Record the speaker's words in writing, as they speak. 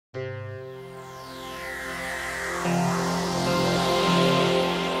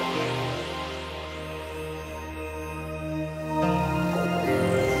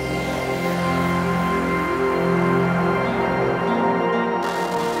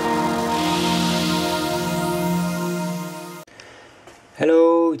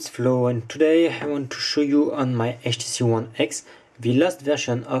Hello, it's Flo, and today I want to show you on my HTC One X the last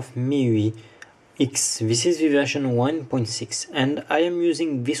version of MIUI-X. This is the version 1.6, and I am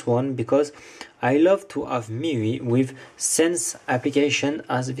using this one because I love to have MIUI with Sense application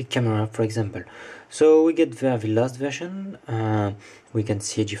as the camera, for example. So we get there the last version. We can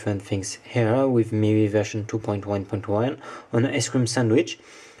see different things here with MIUI version 2.1.1 on Ice Cream Sandwich.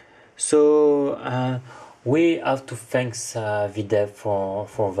 So we have to thank the dev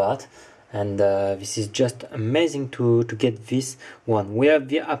for that, and this is just amazing to get this one. We have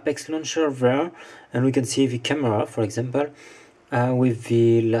the Apex launcher there, and we can see the camera, for example, with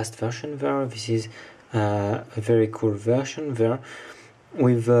the last version there. This is a very cool version there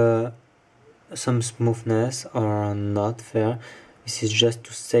with some smoothness or not there. This is just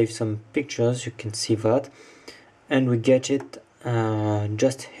to save some pictures, you can see that, and we get it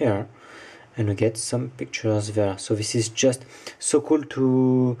just here, and we get some pictures there. So this is just so cool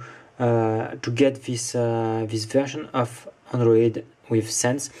to get this this version of Android with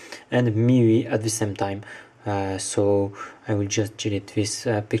Sense and MIUI at the same time. So I will just delete these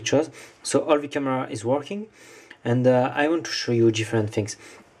pictures. So all the camera is working, and I want to show you different things.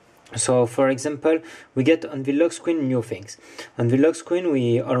 So for example, we get on the lock screen new things. On the lock screen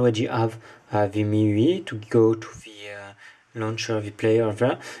we already have the MIUI to go to the launcher, the player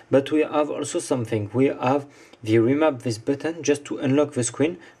there, but we have also something. We have the remap this button just to unlock the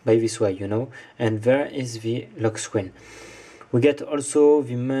screen by this way, you know, and there is the lock screen. We get also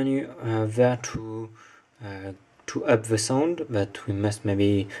the menu there to up the sound, but we must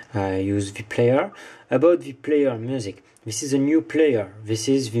maybe use the player. About the player music, this is a new player. This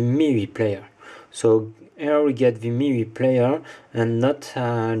is the MIUI player. So here we get the MIUI player and not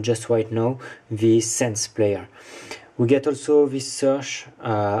just right now the Sense player. We get also this search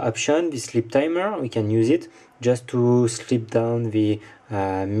option, the sleep timer. We can use it just to sleep down the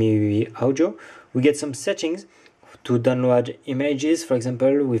MIUI audio. We get some settings to download images, for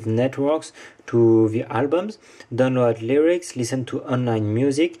example, with networks to the albums, download lyrics, listen to online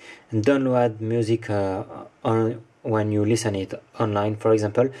music, and download music when you listen it online, for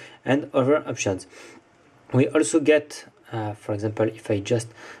example, and other options. We also get, for example, if I just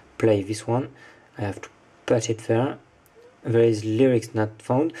play this one, I have to put it there. There is lyrics not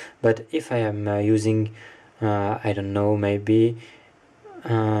found, but if I am using I don't know, maybe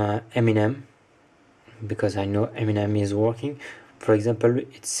Eminem, because I know Eminem is working, for example,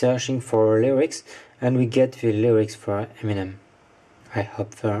 it's searching for lyrics and we get the lyrics for Eminem. I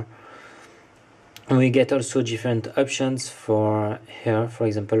hope there. And we get also different options for here, for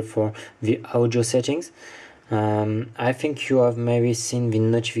example, for the audio settings. I think you have maybe seen the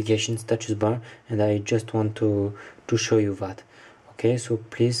notification status bar, and I just want to show you that. Okay, so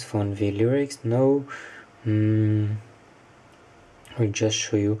please find the lyrics. No, I'll just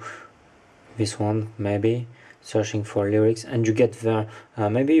show you this one, maybe searching for lyrics, and you get there.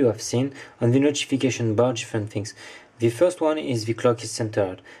 Maybe you have seen on the notification bar different things. The first one is the clock is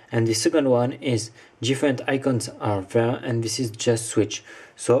centered, and the second one is different icons are there, and this is just switch.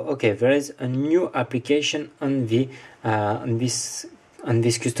 So okay, there is a new application on the on this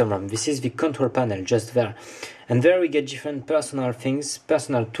custom ROM. This is the control panel just there, and there we get different personal things,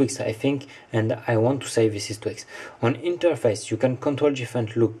 personal tweaks, I think, and I want to say this is tweaks. On interface you can control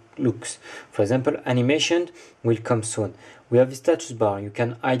different looks. For example, animation will come soon. We have the status bar. You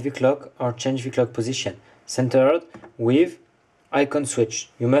can hide the clock or change the clock position. Centered with icon switch.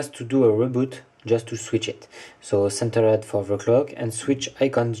 You must do a reboot just to switch it. So centered for the clock and switch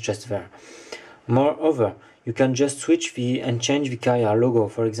icons just there. Moreover, you can just switch and change the carrier logo.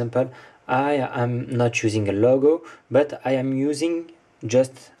 For example, I am not using a logo, but I am using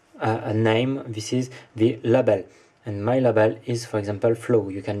just a name. This is the label, and my label is, for example, Flow.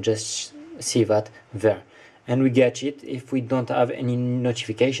 You can just see that there, and we get it if we don't have any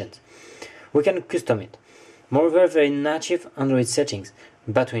notifications. We can custom it. Moreover, very native Android settings.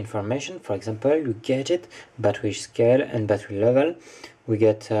 Battery information, for example, you get it, battery scale and battery level. We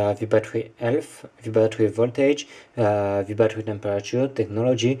get the battery health, the battery voltage, the battery temperature,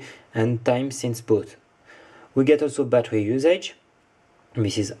 technology, and time since boot. We get also battery usage.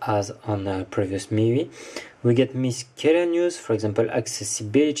 This is as on previous MIUI. We get miscellaneous, for example,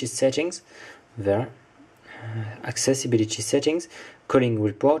 accessibility settings there. Accessibility settings, calling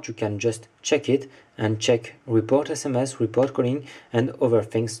report, you can just check it and check report SMS, report calling, and other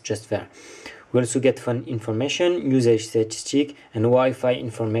things just there. We also get phone information, usage statistic, and Wi-Fi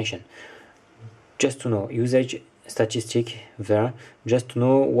information. Just to know usage statistic there, just to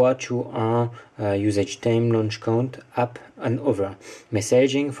know what you are, usage time, launch count, app, and other.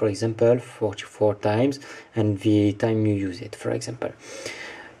 Messaging, for example, 44 times, and the time you use it, for example.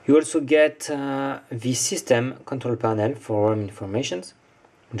 You also get the system control panel for RAM informations,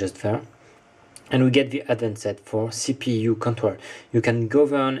 just there. And we get the advanced set for CPU control. You can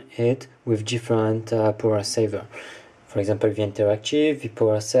govern it with different power saver. For example, the interactive, the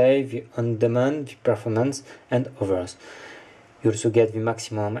power save, the on-demand, the performance, and others. You also get the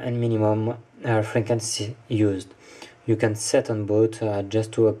maximum and minimum frequency used. You can set on boot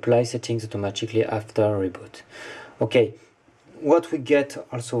just to apply settings automatically after reboot. Okay, what we get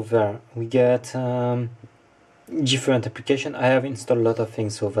also there, we get different application. I have installed a lot of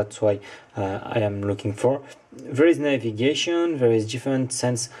things, so that's why I am looking for. There is navigation, there is different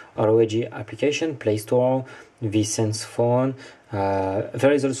Sense ROG application, Play Store, the Sense phone.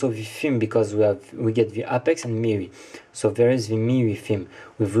 There is also the theme, because we get the Apex and MIUI. So there is the MIUI theme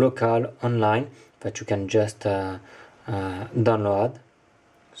with local online that you can just download.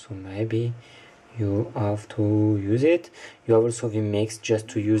 So maybe you have to use it. You have also the mix just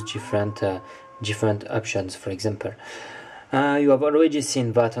to use different options. For example, you have already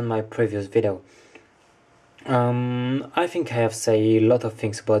seen that on my previous video. I think I have said a lot of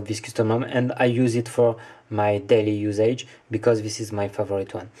things about this custom ROM, and I use it for my daily usage because this is my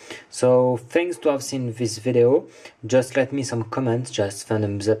favorite one. So thanks to have seen this video. Just let me some comments, just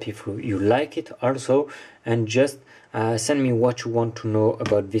thumbs up if you like it also, and just send me what you want to know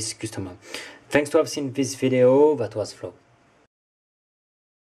about this custom ROM. Thanks to have seen this video. That was Flo.